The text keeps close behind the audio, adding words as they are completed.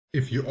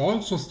If you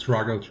also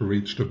struggle to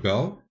reach the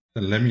bell,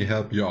 then let me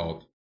help you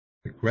out.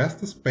 The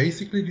quest is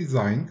basically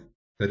designed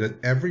that at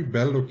every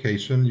bell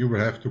location you will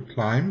have to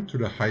climb to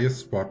the highest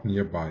spot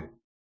nearby.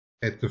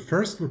 At the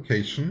first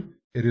location,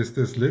 it is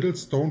this little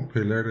stone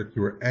pillar that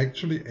you are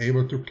actually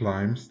able to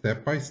climb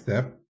step by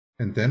step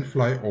and then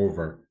fly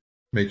over.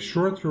 Make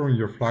sure during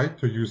your flight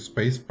to use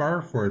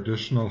spacebar for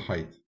additional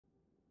height.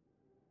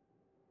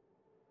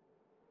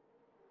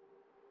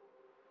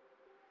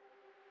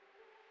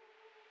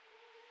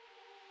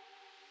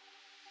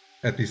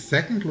 At the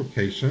second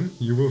location,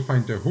 you will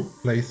find a hook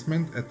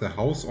placement at the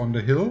house on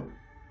the hill,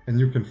 and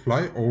you can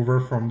fly over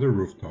from the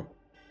rooftop.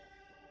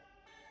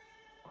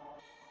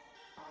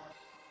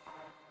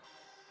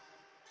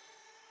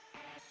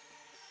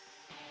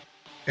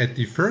 At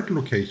the third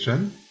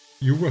location,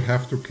 you will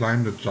have to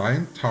climb the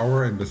giant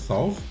tower in the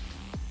south,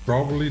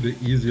 probably the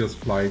easiest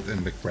flight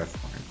in the quest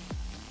line.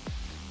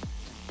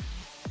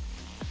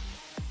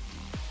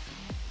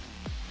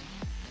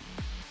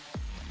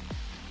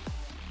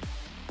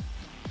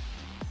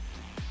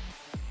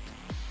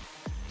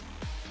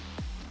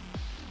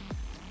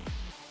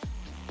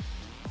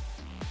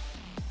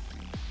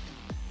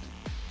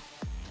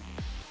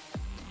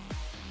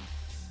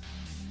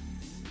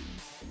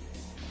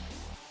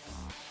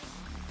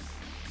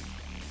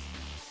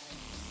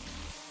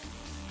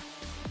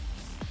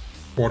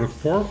 For the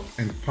fourth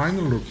and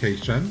final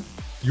location,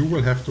 you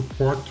will have to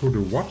port to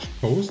the watch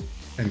post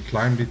and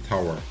climb the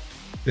tower.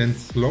 Then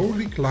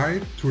slowly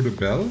glide to the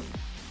bell,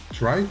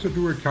 try to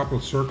do a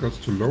couple circles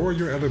to lower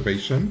your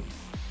elevation,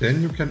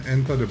 then you can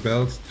enter the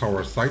bell's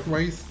tower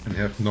sideways and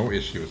have no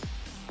issues.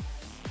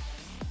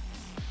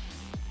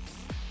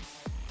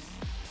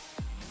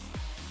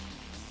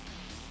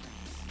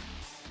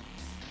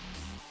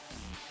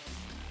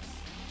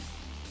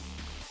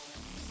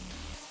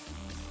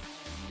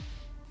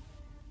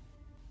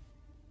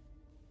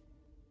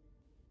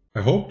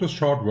 I hope this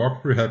short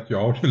walkthrough helped you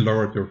out and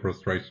lowered your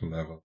frustration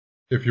level.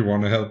 If you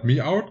want to help me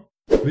out,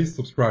 please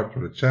subscribe to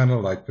the channel,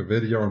 like the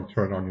video and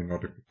turn on your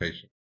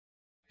notifications.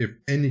 If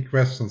any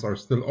questions are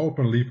still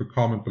open, leave a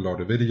comment below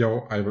the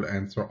video. I will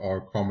answer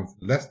all comments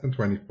in less than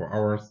 24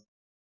 hours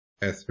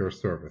as your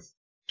service.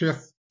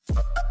 Cheers!